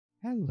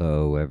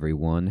Hello,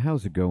 everyone.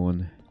 How's it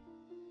going?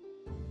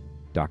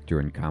 Dr.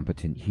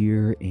 Incompetent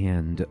here,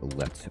 and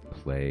let's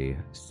play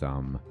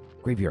some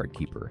Graveyard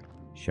Keeper,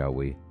 shall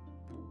we?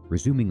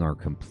 Resuming our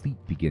complete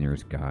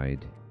beginner's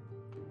guide,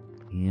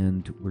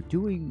 and we're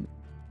doing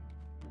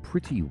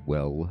pretty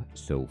well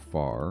so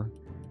far.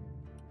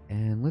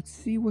 And let's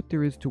see what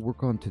there is to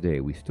work on today.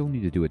 We still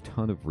need to do a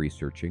ton of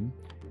researching.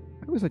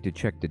 I always like to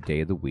check the day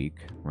of the week,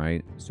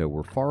 right? So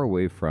we're far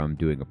away from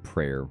doing a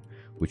prayer,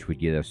 which would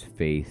get us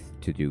faith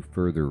to do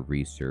further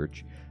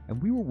research.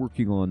 And we were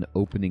working on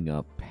opening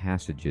up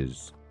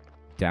passages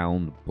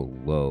down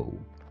below,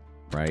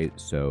 right?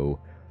 So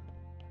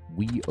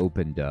we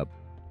opened up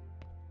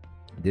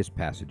this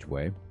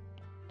passageway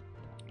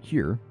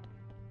here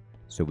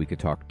so we could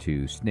talk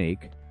to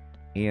Snake.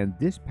 And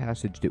this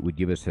passage that would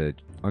give us an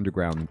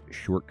underground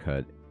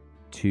shortcut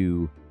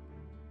to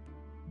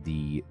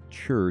the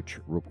church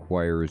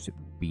requires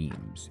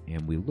beams.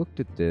 And we looked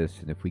at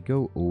this, and if we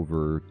go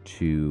over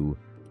to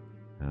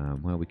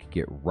well, we could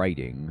get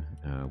writing,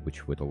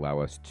 which would allow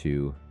us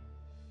to...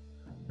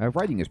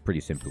 writing is pretty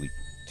simple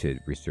to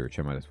research.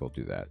 I might as well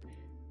do that.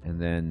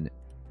 And then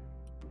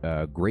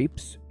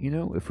grapes,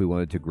 if we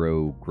wanted to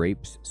grow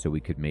grapes so we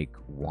could make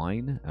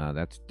wine,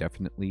 that's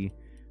definitely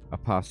a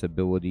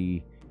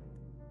possibility.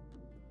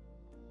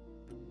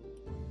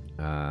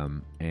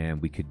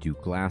 And we could do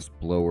glass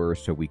blower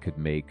so we could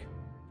make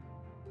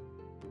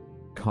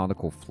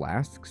conical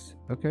flasks,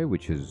 okay,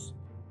 which is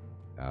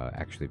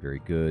actually very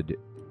good.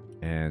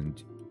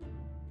 And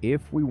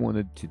if we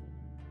wanted to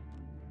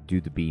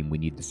do the beam, we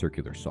need the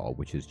circular saw,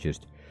 which is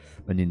just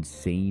an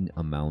insane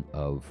amount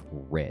of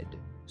red.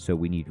 So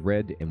we need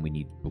red and we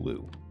need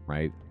blue,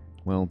 right?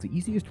 Well, the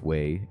easiest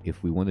way,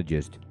 if we want to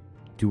just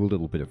do a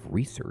little bit of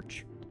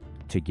research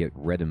to get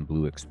red and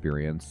blue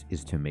experience,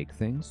 is to make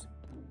things.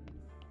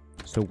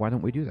 So why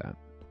don't we do that?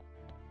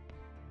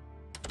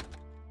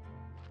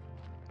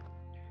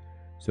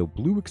 So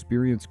blue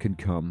experience can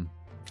come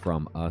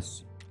from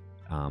us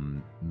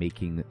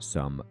making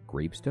some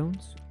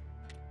gravestones.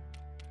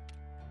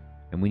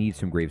 And we need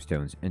some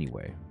gravestones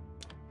anyway.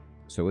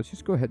 So let's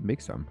just go ahead and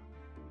make some.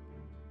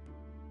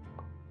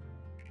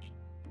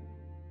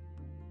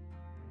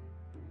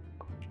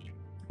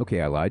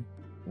 Okay, I lied.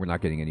 We're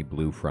not getting any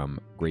blue from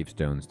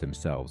gravestones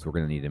themselves. We're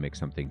going to need to make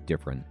something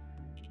different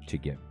to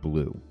get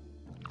blue.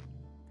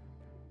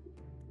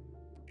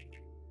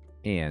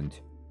 And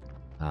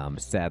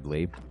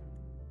sadly,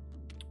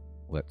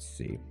 let's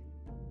see.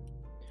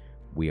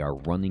 We are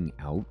running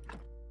out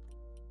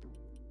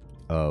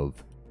of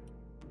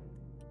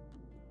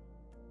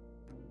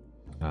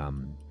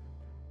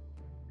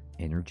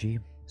energy,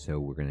 so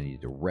we're going to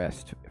need to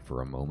rest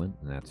for a moment,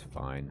 and that's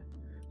fine.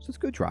 So let's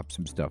go drop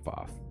some stuff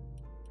off.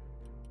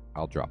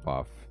 I'll drop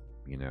off,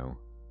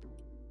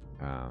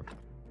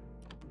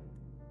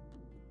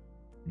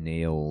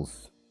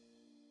 nails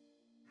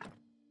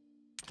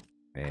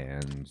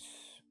and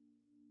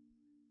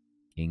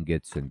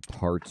ingots and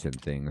parts and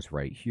things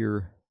right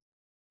here.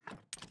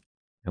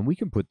 And we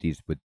can put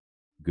these with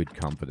good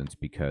confidence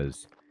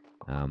because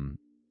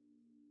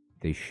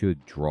they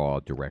should draw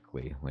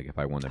directly. Like if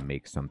I want to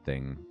make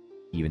something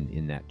even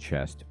in that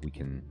chest, we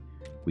can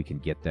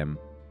get them.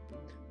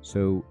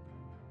 So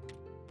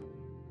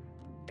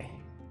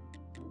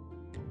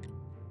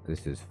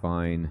this is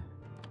fine.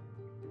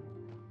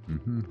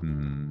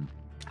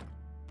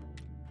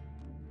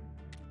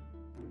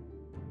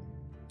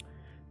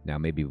 Now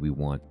maybe we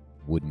want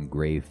wooden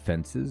grave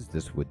fences.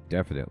 This would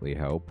definitely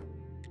help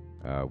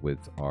with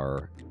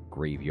our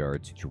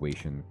graveyard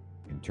situation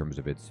in terms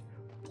of its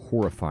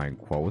horrifying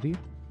quality.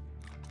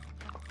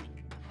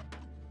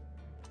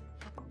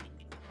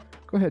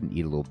 Go ahead and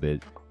eat a little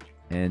bit,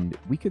 and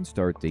we can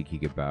start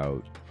thinking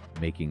about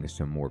making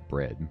some more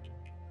bread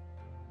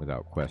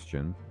without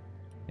question.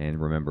 And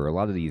remember, a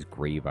lot of these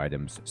grave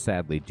items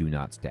sadly do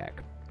not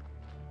stack.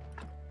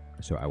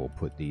 So I will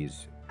put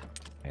these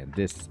and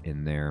this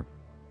in there,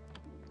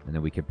 and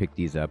then we can pick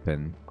these up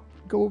and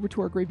go over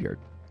to our graveyard.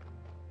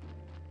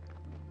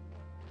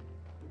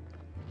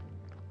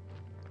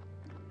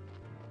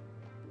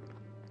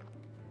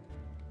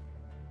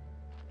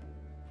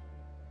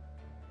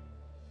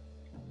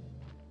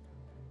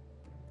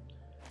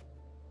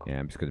 Yeah,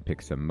 I'm just going to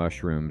pick some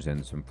mushrooms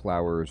and some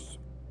flowers.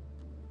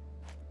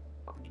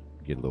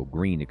 Get a little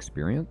green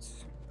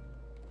experience.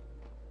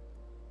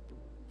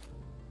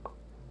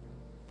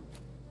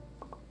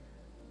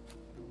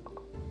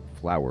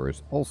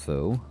 Flowers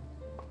also.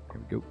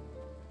 There we go.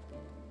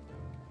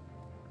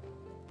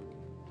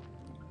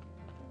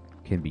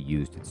 Can be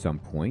used at some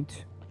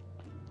point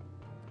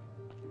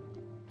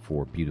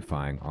for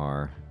beautifying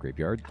our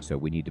graveyard. So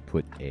we need to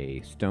put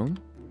a stone.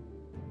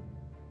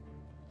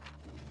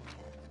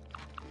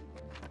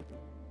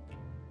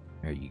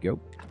 There you go.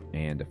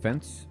 And a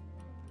fence.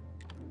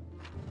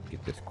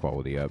 Get this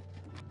quality up.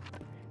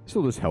 This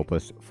will just help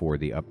us for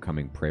the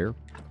upcoming prayer.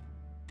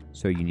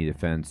 So you need a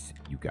fence.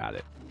 You got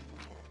it.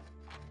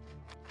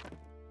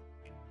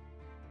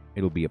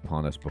 It'll be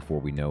upon us before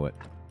we know it.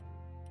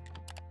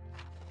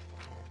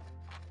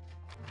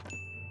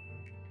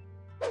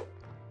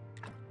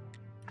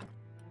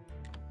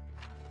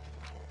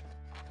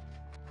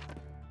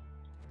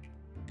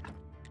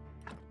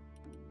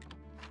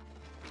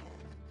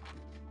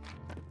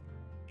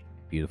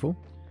 Beautiful.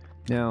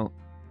 Now,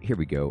 here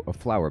we go. A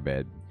flower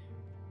bed.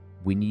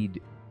 We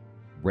need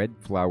red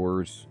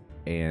flowers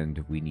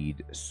and we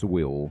need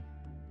soil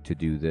to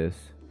do this.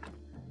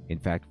 In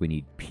fact, we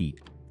need peat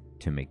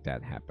to make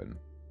that happen.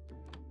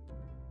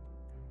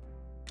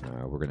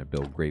 We're going to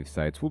build grave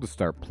sites. We'll just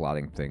start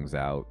plotting things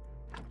out.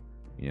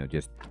 You know,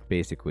 just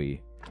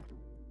basically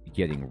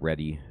getting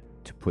ready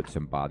to put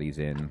some bodies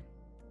in.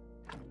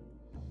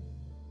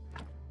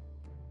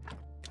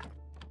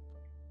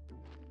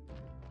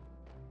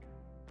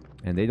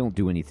 And they don't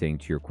do anything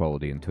to your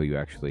quality until you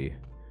actually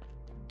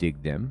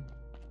dig them.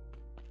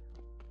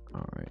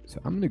 Alright, so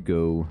I'm going to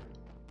go...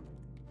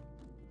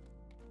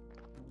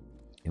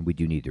 And we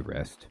do need to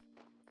rest.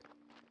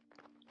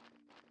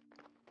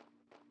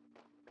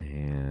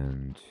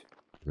 And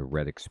the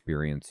red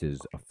experience is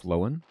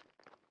a-flowing.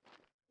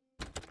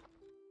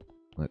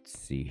 Let's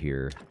see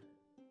here.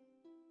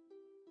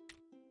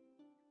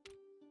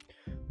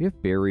 We have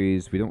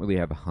berries. We don't really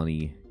have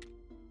honey.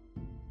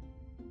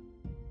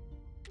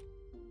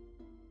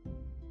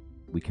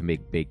 We can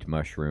make baked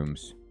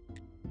mushrooms.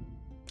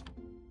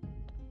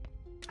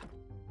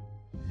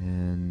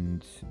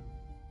 And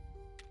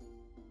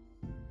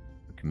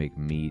we can make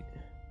meat.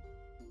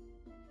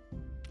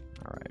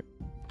 Alright.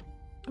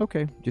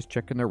 Okay, just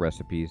checking their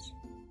recipes.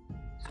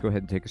 Let's go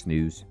ahead and take a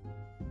snooze.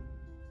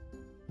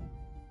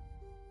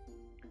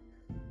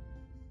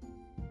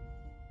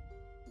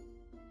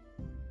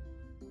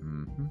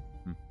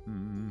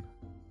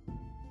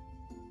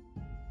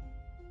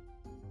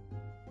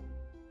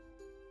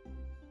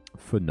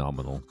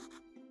 Phenomenal.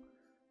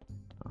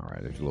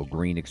 Alright, there's a little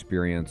green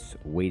experience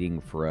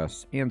waiting for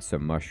us and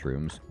some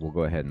mushrooms. We'll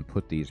go ahead and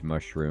put these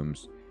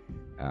mushrooms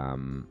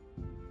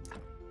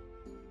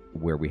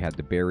where we had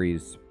the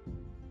berries.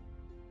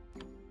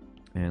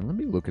 And let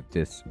me look at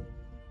this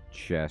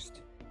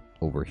chest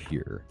over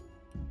here.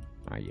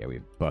 Yeah,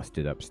 we've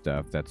busted up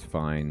stuff. That's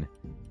fine.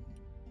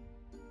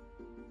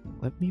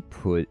 Let me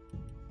put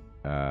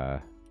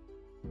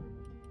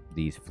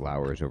these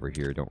flowers over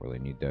here. Don't really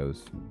need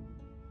those.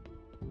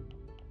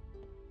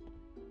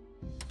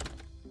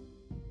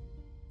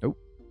 Oh.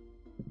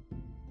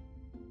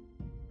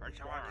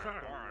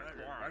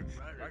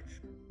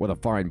 What a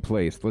fine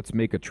place. Let's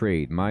make a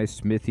trade. My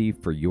smithy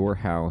for your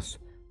house,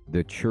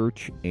 the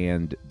church,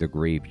 and the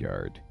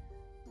graveyard.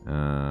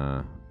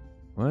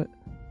 What?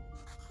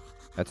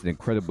 That's an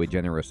incredibly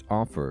generous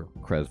offer,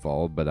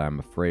 Cresval, but I'm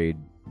afraid...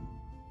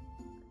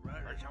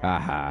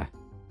 Aha.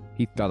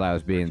 He thought I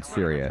was being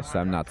serious.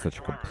 I'm not such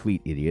a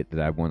complete idiot that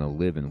I want to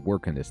live and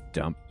work in this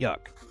dump.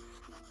 Yuck.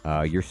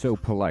 You're so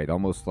polite,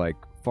 almost like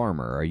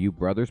farmer. Are you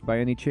brothers by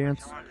any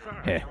chance?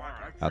 Heh.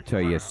 I'll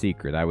tell you a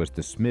secret. I was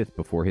the smith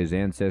before his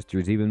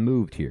ancestors even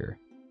moved here.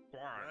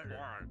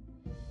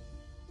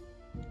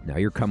 Now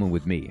you're coming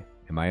with me.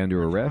 Am I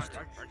under arrest?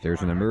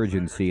 There's an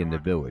emergency in the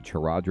village.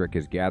 Haradric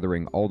is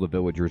gathering all the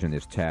villagers in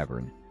his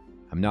tavern.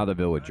 I'm not a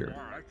villager.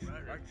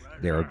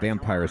 There are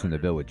vampires in the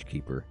village,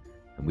 Keeper,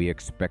 and we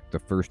expect the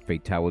first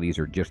fatalities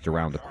are just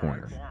around the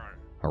corner.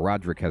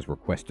 Haradric has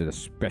requested a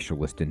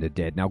specialist in the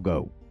dead. Now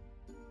go.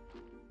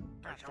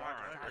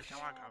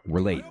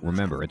 We're late.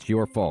 Remember, it's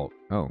your fault.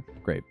 Oh,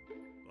 great.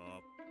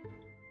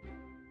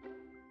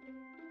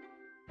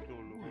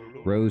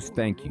 Rose,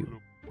 thank you.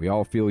 We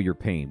all feel your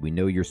pain. We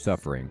know you're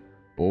suffering.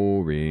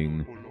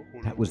 Boring.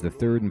 That was the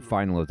third and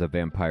final of the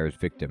vampire's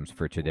victims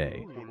for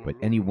today, but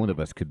any one of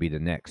us could be the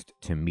next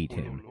to meet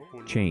him.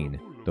 Chain,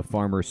 the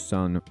farmer's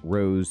son,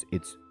 Rose,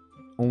 it's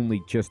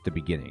only just the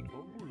beginning.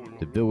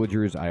 The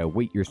villagers, I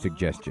await your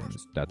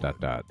suggestions. ...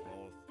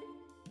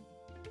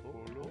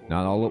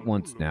 Not all at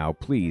once now.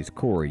 Please,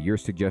 Corey, your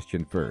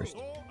suggestion first.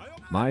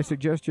 My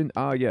suggestion?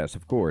 Ah, yes,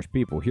 of course.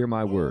 People, hear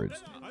my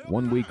words.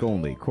 1 week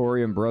only,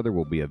 Corey and Brother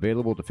will be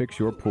available to fix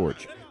your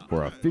porch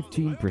for a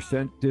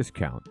 15%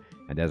 discount.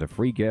 And as a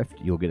free gift,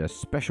 you'll get a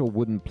special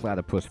wooden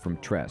platypus from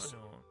Tress.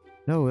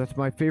 No, that's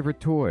my favorite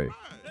toy.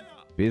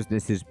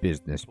 Business is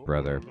business,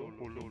 brother.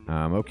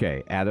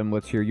 Okay, Adam,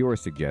 let's hear your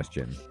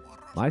suggestion.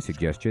 My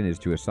suggestion is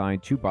to assign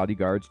 2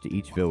 bodyguards to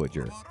each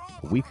villager.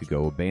 A week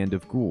ago, a band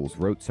of ghouls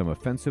wrote some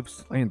offensive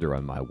slander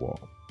on my wall.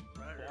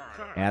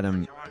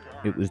 Adam,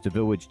 it was the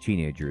village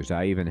teenagers.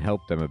 I even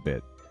helped them a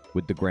bit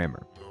with the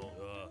grammar.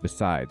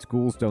 Besides,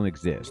 ghouls don't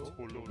exist.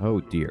 Oh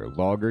dear.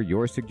 Logger,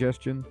 your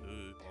suggestion?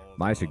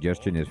 My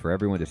suggestion is for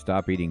everyone to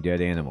stop eating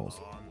dead animals.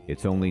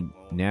 It's only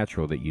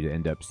natural that you'd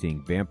end up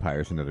seeing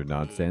vampires and other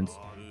nonsense.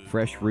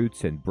 Fresh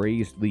roots and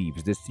braised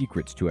leaves, the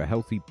secrets to a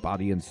healthy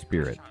body and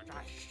spirit.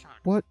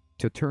 What?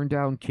 To turn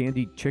down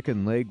candied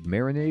chicken leg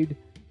marinade?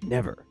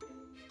 Never.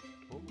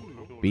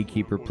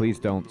 Beekeeper, please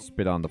don't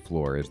spit on the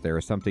floor. Is there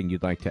something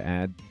you'd like to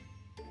add?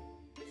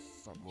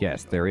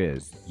 Yes, there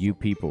is. You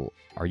people,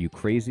 are you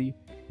crazy?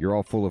 You're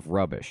all full of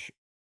rubbish.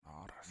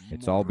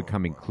 It's all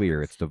becoming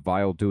clear. It's the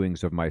vile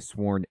doings of my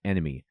sworn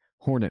enemy,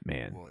 Hornet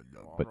Man.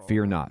 But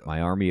fear not,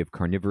 my army of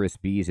carnivorous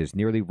bees is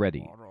nearly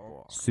ready.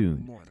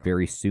 Soon,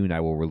 very soon, I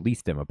will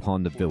release them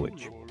upon the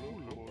village.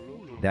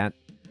 That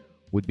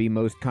would be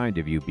most kind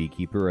of you,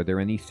 Beekeeper. Are there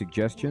any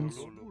suggestions?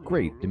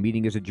 Great, the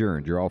meeting is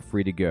adjourned. You're all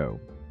free to go.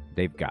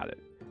 They've got it.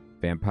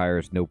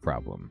 Vampires, no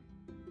problem.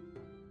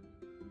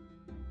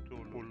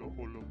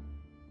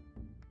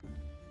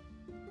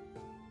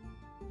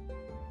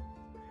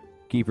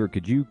 Kiefer,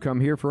 could you come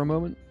here for a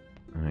moment?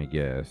 I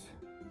guess.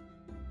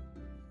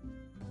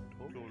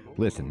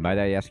 Listen, might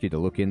I ask you to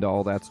look into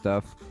all that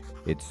stuff?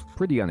 It's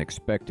pretty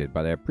unexpected,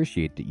 but I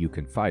appreciate that you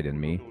confide in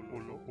me.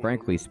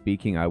 Frankly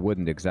speaking, I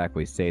wouldn't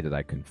exactly say that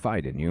I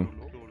confide in you.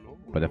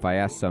 But if I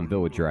asked some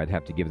villager, I'd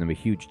have to give them a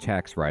huge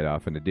tax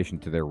write-off in addition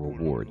to their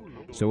reward.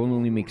 So it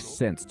only makes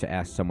sense to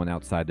ask someone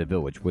outside the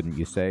village, wouldn't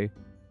you say?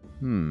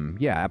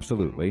 Yeah,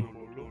 absolutely.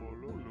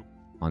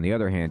 On the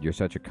other hand, you're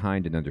such a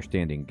kind and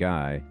understanding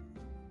guy.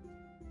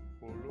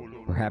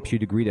 Perhaps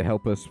you'd agree to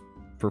help us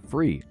for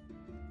free.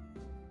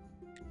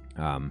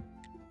 I'm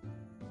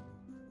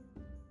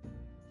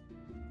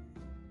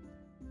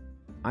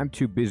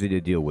too busy to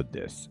deal with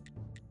this.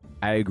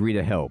 I agree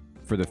to help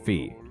for the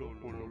fee.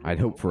 I'd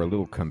hope for a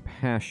little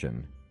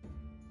compassion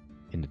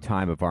in the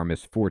time of our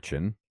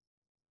misfortune.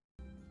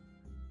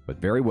 But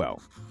very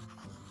well.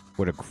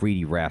 What a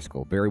greedy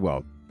rascal. Very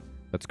well.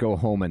 Let's go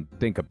home and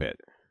think a bit.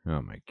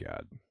 Oh my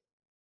god.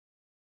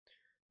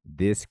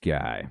 This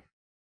guy.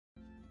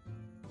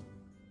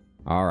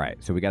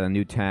 Alright, so we got a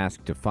new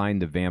task to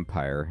find the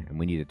vampire, and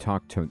we need to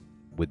talk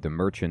with the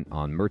merchant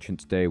on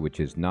Merchant's Day, which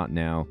is not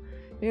now,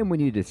 and we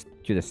need to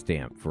get a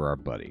stamp for our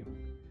buddy.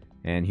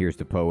 And here's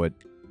the poet.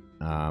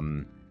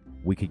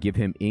 We could give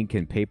him ink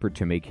and paper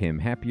to make him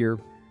happier,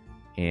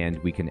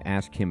 and we can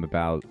ask him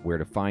about where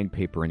to find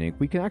paper and ink.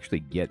 We can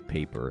actually get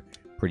paper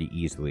pretty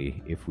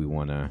easily if we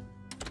want to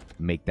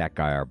make that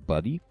guy our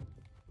buddy.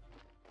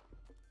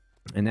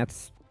 And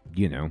that's,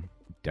 you know,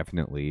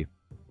 definitely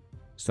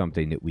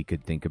something that we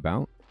could think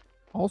about.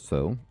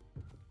 Also,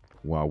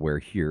 while we're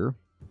here,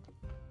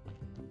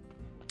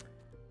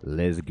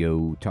 let's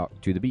go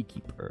talk to the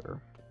beekeeper.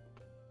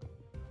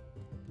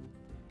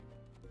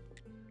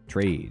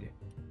 Trade.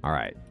 All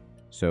right.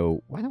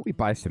 So why don't we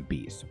buy some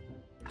bees?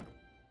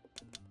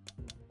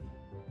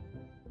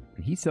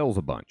 He sells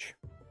a bunch.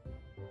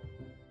 How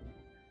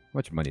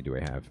much money do I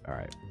have? All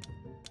right.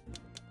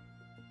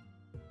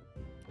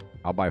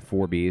 I'll buy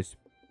 4 bees.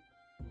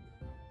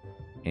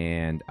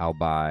 And I'll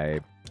buy...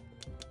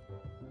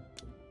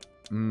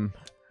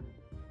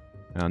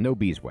 no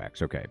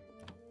beeswax. Okay.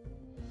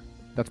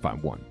 That's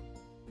fine. 1.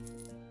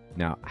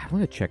 Now, I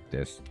want to check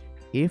this.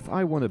 If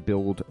I want to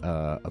build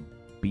a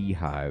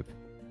beehive...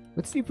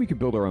 Let's see if we can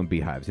build our own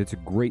beehives. It's a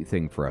great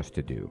thing for us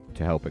to do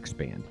to help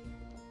expand.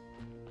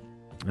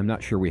 I'm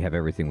not sure we have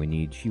everything we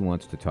need. She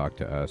wants to talk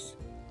to us,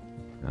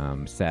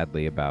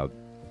 sadly, about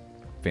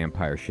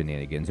vampire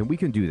shenanigans, and we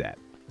can do that.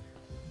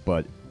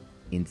 But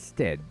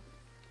instead,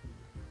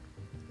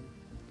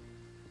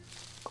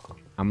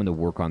 I'm going to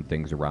work on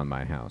things around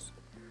my house.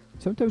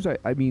 Sometimes,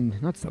 I mean,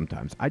 not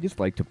sometimes. I just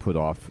like to put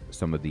off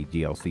some of the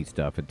DLC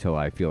stuff until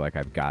I feel like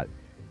I've got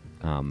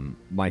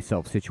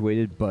myself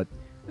situated, but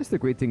that's the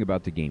great thing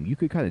about the game. You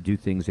could kind of do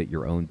things at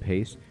your own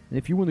pace, and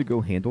if you want to go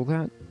handle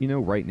that, you know,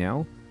 right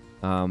now,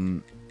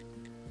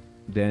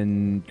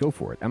 then go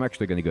for it. I'm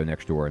actually going to go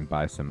next door and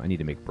buy some. I need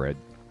to make bread.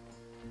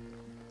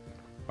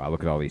 Wow,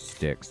 look at all these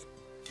sticks.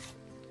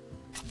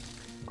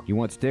 You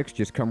want sticks?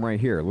 Just come right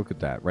here. Look at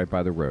that, right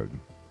by the road.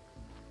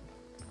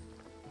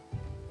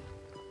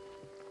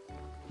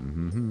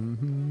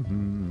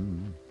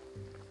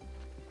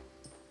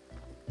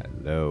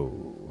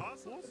 Hello.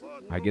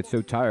 I get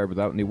so tired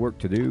without any work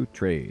to do.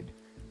 Trade.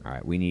 All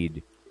right, we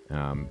need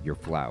your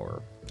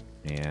flour.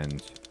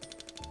 And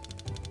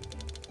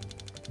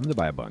I'm going to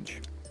buy a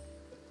bunch.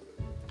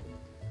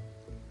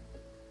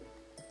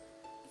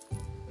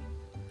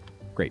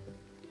 Great.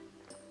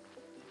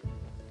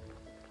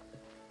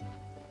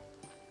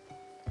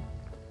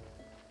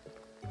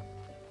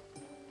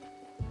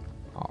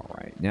 All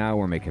right, now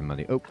we're making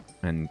money. Oh,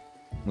 and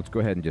let's go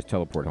ahead and just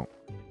teleport home.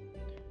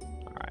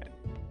 All right.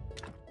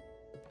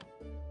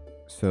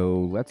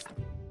 So let's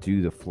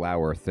do the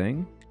flour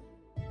thing.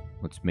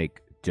 Let's make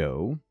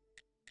dough.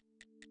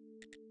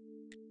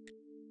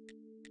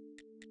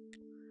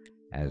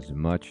 As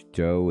much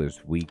dough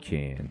as we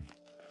can.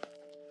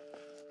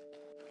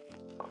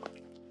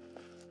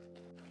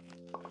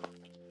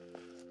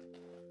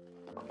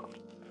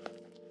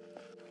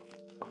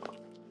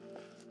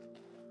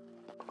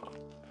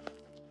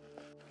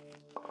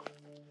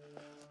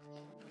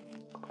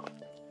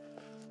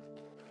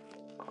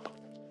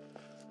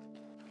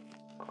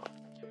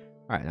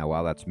 All right, now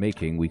while that's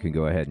making, we can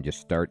go ahead and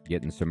just start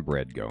getting some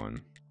bread going.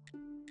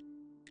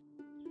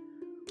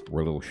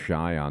 We're a little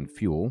shy on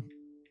fuel.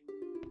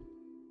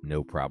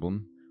 No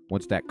problem.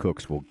 Once that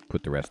cooks, we'll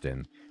put the rest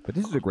in. But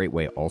this is a great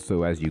way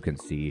also, as you can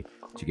see,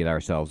 to get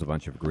ourselves a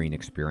bunch of green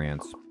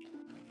experience.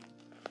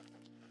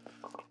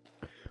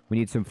 We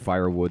need some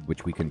firewood,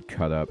 which we can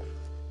cut up.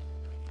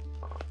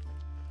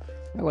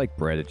 I like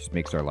bread. It just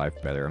makes our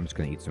life better. I'm just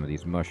going to eat some of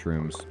these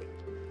mushrooms.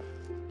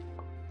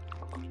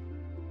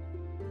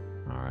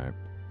 Alright.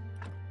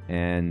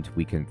 And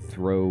we can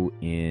throw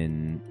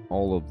in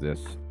all of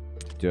this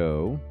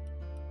dough.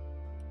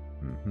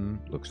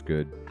 Looks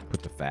good.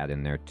 Put the fat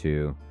in there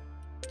too.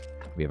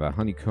 We have a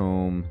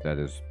honeycomb that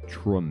is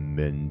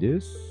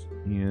tremendous.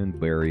 And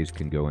berries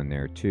can go in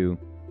there too.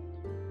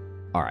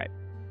 Alright.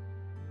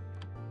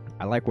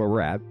 I like where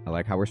we're at. I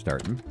like how we're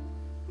starting.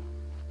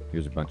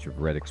 Here's a bunch of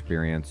red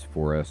experience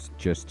for us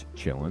just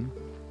chilling.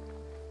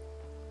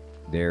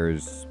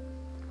 There's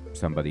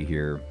somebody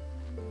here.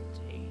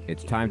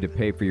 It's time to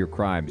pay for your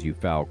crimes, you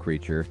foul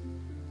creature.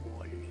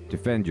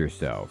 Defend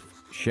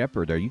yourself.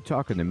 Shepherd, are you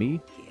talking to me?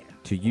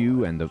 To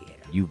you and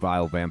you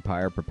vile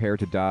vampire, prepare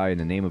to die in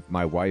the name of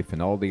my wife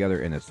and all the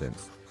other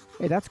innocents.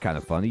 Hey, that's kind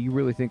of funny. You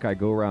really think I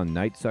go around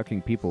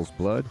night-sucking people's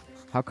blood?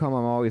 How come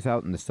I'm always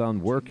out in the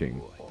sun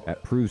working?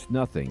 That proves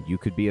nothing. You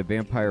could be a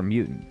vampire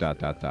mutant, ...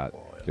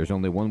 There's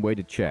only one way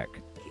to check.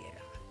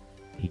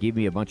 He gave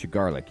me a bunch of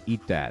garlic.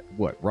 Eat that.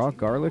 What, raw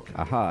garlic?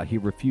 Aha, he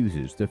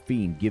refuses. The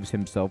fiend gives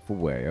himself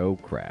away. Oh,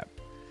 crap.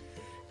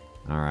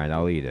 Alright,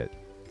 I'll eat it.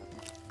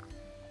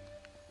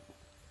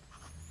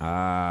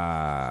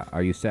 Ah,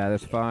 are you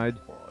satisfied?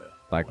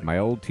 Like my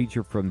old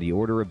teacher from the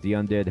Order of the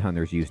Undead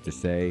Hunters used to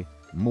say,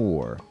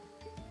 more.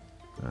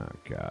 Oh,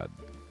 God.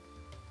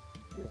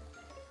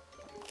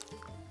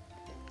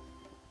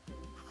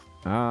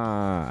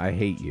 Ah, I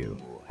hate you.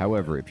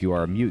 However, if you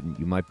are a mutant,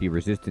 you might be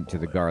resistant to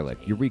the garlic.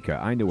 Eureka,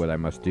 I know what I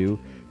must do.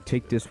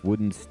 Take this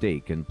wooden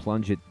stake and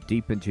plunge it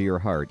deep into your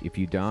heart. If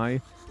you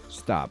die,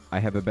 stop. I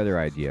have a better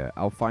idea.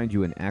 I'll find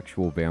you an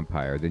actual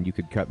vampire, then you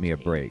could cut me a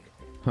break.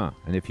 Huh,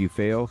 and if you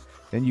fail,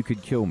 then you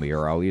could kill me,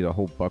 or I'll eat a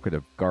whole bucket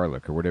of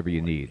garlic, or whatever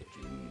you need.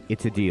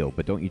 It's a deal,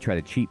 but don't you try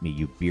to cheat me,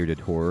 you bearded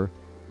horror.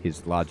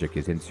 His logic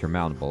is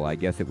insurmountable. I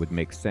guess it would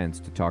make sense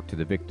to talk to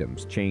the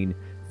victims. Chain,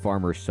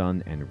 Farmer's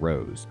Son, and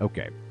Rose.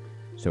 Okay,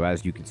 so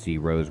as you can see,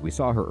 Rose, we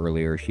saw her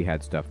earlier. She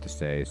had stuff to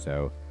say,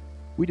 so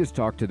we just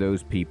talked to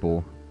those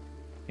people,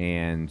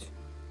 and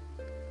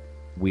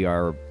we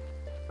are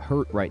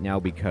hurt right now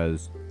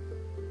because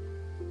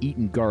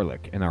eating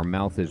garlic and our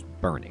mouth is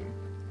burning.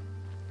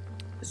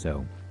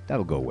 So,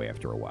 that'll go away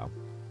after a while.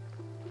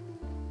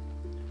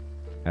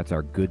 That's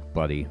our good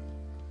buddy.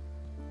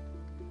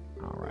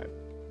 Alright.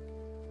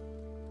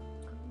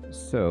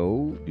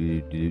 So,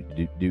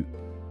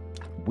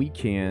 we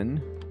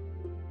can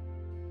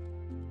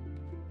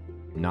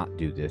not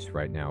do this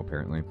right now,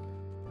 apparently.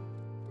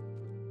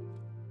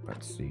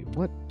 Let's see.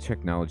 What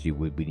technology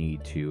would we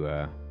need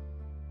to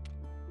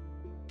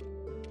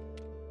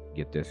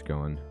get this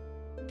going?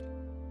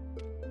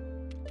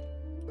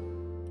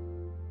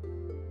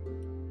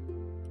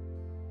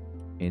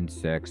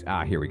 Insects.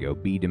 Ah, here we go.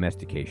 Bee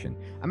domestication.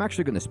 I'm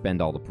actually going to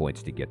spend all the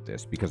points to get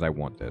this because I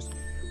want this.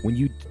 When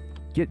you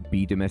get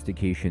bee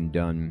domestication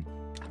done,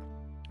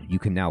 you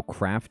can now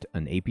craft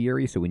an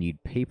apiary. So we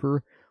need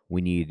paper,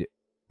 we need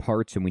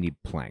parts, and we need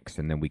planks.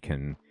 And then we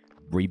can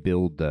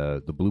rebuild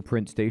the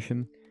blueprint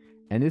station.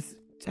 And it's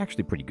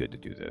actually pretty good to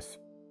do this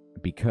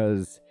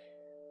because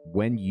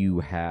when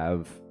you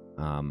have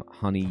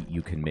honey,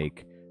 you can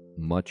make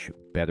much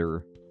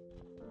better...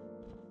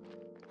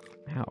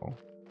 How?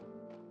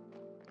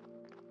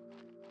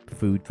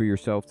 Food for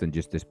yourself than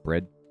just this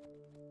bread.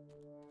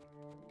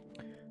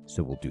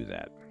 So we'll do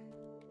that.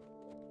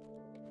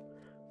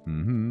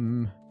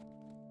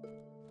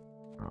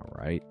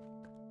 Alright.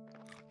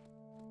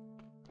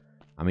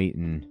 I'm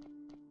eating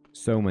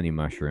so many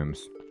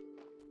mushrooms.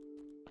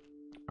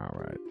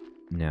 Alright.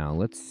 Now,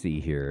 let's see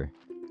here.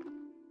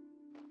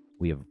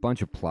 We have a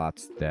bunch of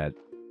plots that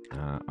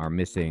are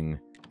missing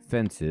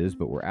fences,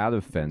 but we're out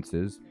of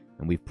fences,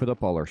 and we've put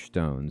up all our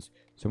stones.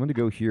 So I'm going to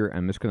go here, and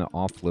I'm just going to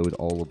offload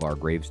all of our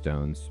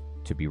gravestones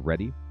to be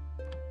ready.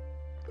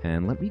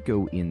 And let me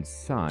go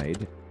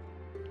inside.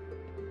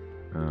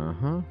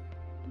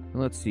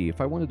 Let's see,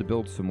 if I wanted to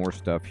build some more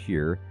stuff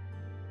here,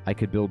 I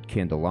could build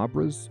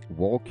candelabras,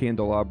 wall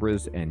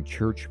candelabras, and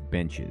church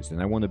benches.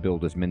 And I want to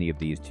build as many of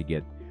these to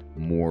get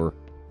more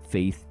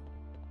faith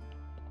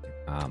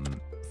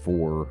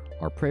for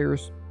our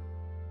prayers.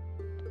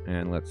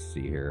 And let's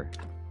see here.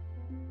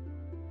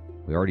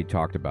 We already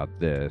talked about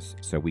this,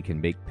 so we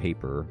can make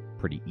paper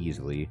pretty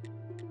easily.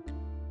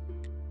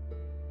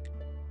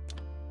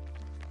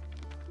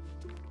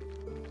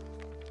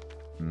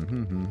 There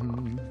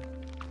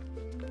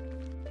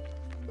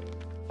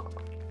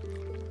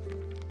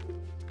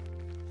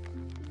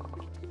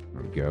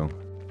we go.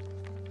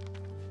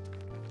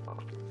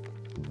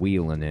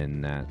 Wheeling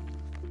in that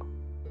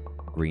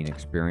green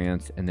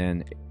experience, and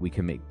then we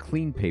can make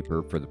clean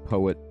paper for the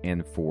poet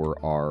and for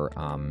our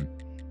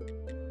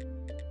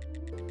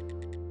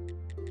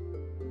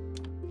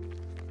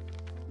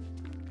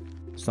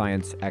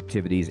science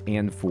activities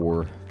and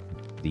for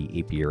the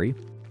apiary.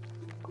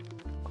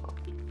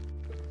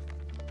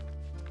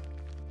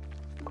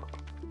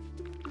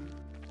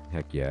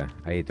 Heck yeah.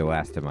 I ate the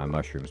last of my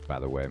mushrooms, by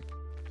the way.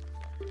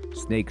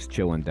 Snake's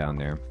chilling down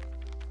there.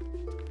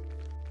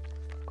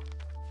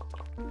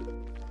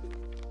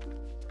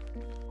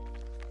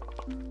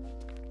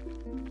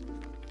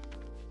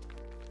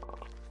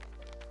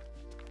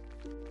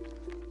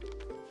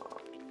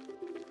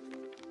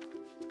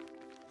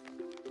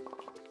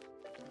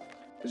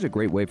 This is a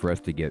great way for us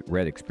to get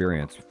red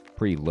experience.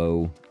 Pretty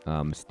low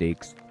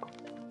stakes.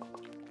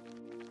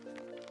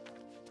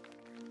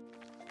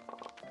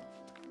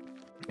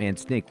 And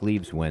Snake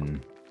leaves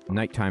when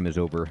nighttime is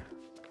over.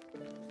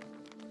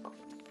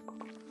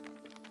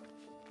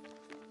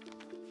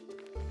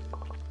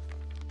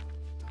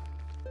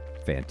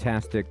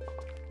 Fantastic.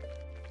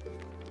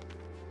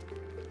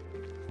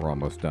 We're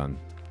almost done.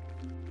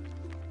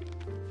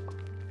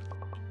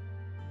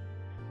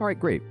 Alright,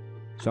 great.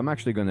 So I'm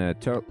actually going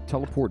to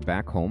teleport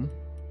back home.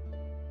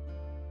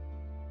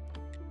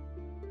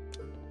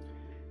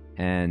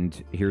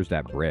 And here's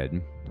that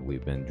bread that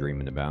we've been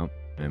dreaming about.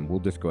 And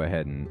we'll just go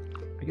ahead and...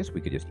 I guess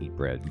we could just eat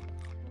bread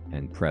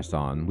and press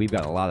on. We've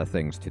got a lot of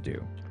things to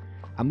do.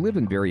 I'm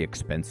living very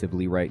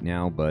expensively right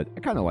now, but I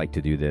kind of like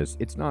to do this.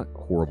 It's not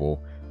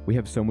horrible. We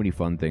have so many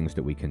fun things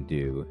that we can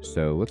do.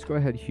 So let's go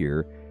ahead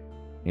here.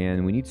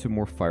 And we need some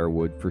more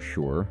firewood for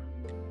sure.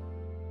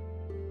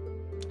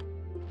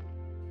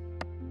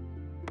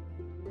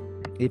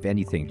 If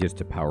anything, just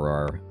to power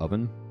our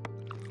oven.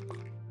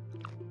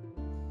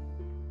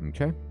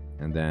 Okay.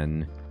 And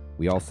then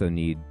we also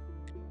need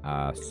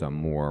some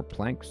more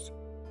planks.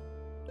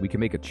 We can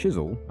make a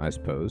chisel, I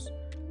suppose.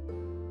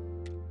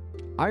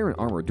 Iron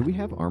armor. Do we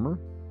have armor?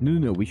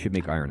 No, we should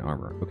make iron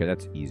armor. Okay,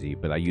 that's easy,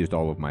 but I used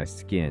all of my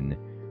skin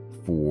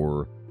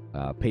for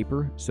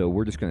paper, so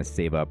we're just going to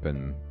save up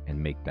and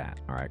make that.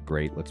 All right,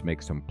 great. Let's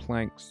make some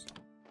planks.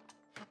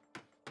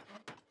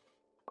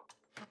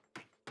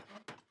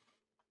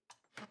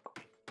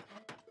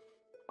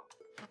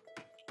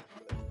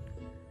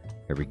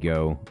 There we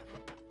go.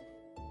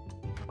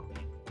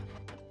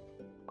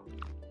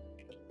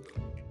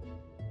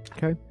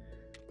 Okay.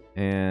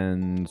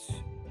 And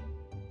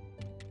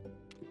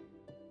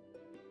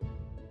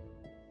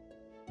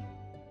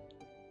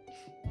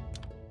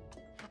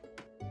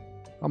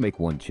I'll make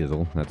one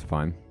chisel. That's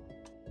fine.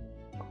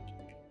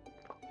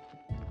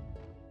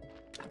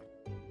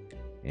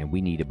 And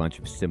we need a bunch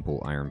of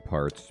simple iron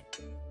parts.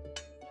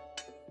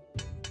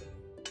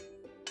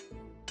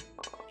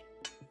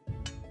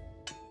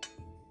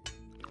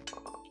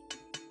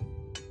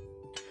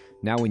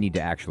 Now we need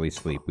to actually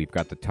sleep. We've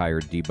got the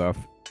tired debuff.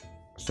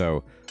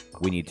 So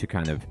we need to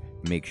kind of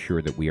make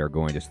sure that we are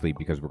going to sleep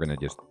because we're going to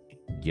just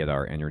get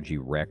our energy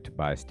wrecked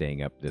by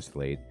staying up this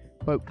late.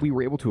 But we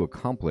were able to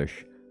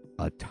accomplish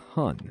a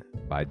ton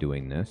by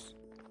doing this.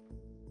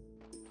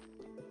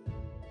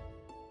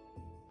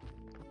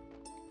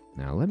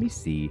 Now let me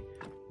see.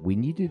 We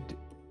needed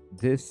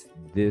this,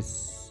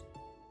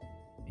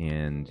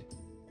 and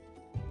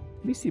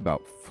let me see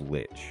about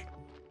flitch.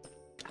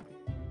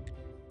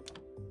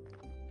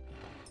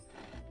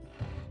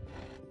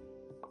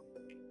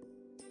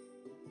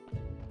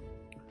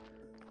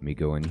 Let me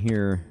go in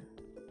here,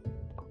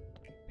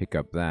 pick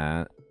up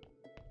that.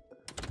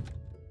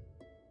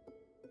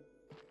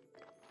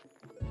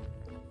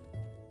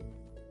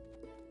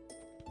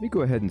 Let me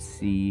go ahead and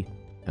see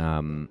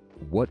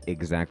what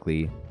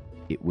exactly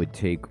it would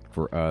take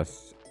for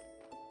us.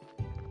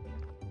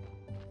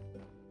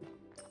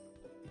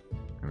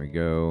 There we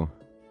go.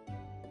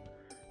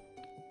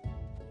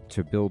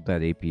 To build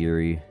that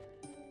apiary.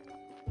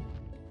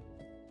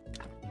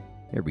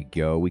 There we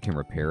go. We can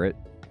repair it.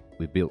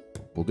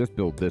 We'll just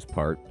build this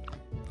part.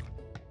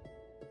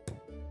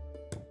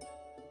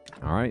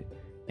 Alright.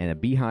 And a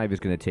beehive is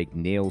going to take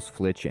nails,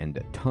 flitch, and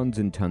tons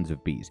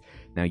of bees.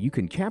 Now, you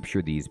can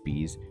capture these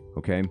bees,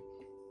 okay?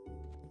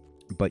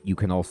 But you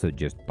can also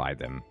just buy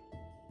them.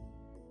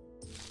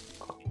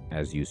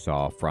 As you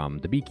saw from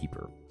the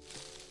beekeeper.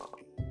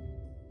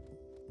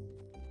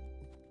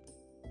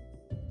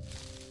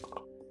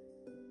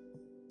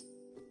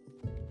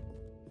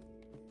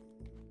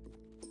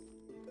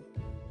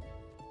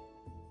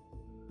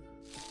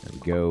 There we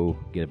go.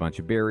 Get a bunch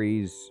of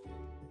berries.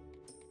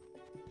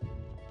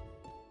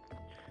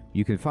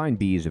 You can find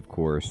bees, of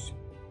course,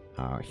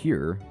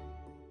 here.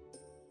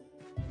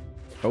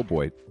 Oh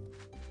boy.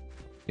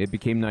 It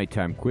became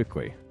nighttime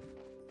quickly.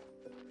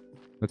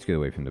 Let's get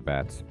away from the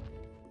bats.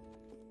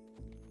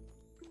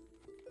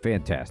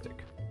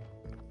 Fantastic.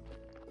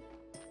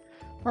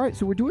 Alright,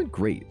 so we're doing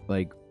great.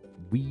 Like,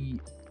 we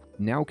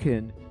now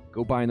can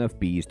go buy enough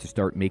bees to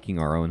start making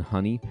our own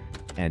honey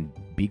and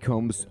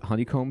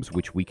honeycombs,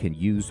 which we can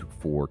use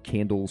for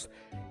candles,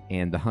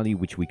 and the honey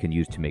which we can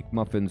use to make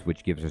muffins,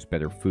 which gives us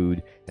better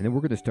food. And then we're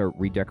going to start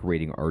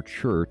redecorating our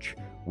church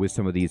with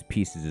some of these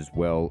pieces as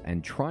well,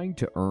 and trying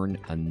to earn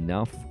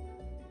enough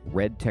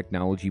red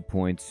technology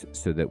points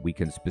so that we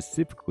can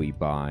specifically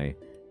buy...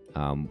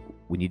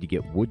 we need to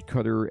get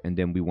woodcutter, and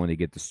then we want to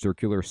get the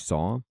circular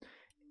saw,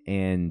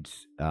 and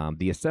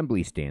the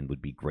assembly stand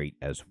would be great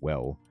as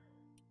well.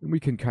 And we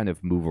can kind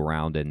of move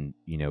around and,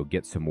 you know,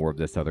 get some more of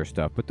this other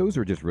stuff, but those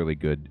are just really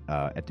good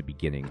at the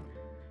beginning.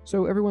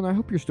 So everyone, I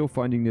hope you're still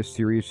finding this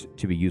series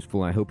to be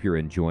useful. I hope you're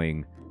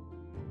enjoying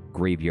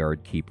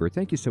Graveyard Keeper.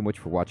 Thank you so much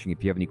for watching.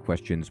 If you have any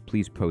questions,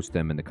 please post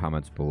them in the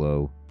comments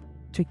below.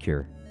 Take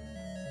care.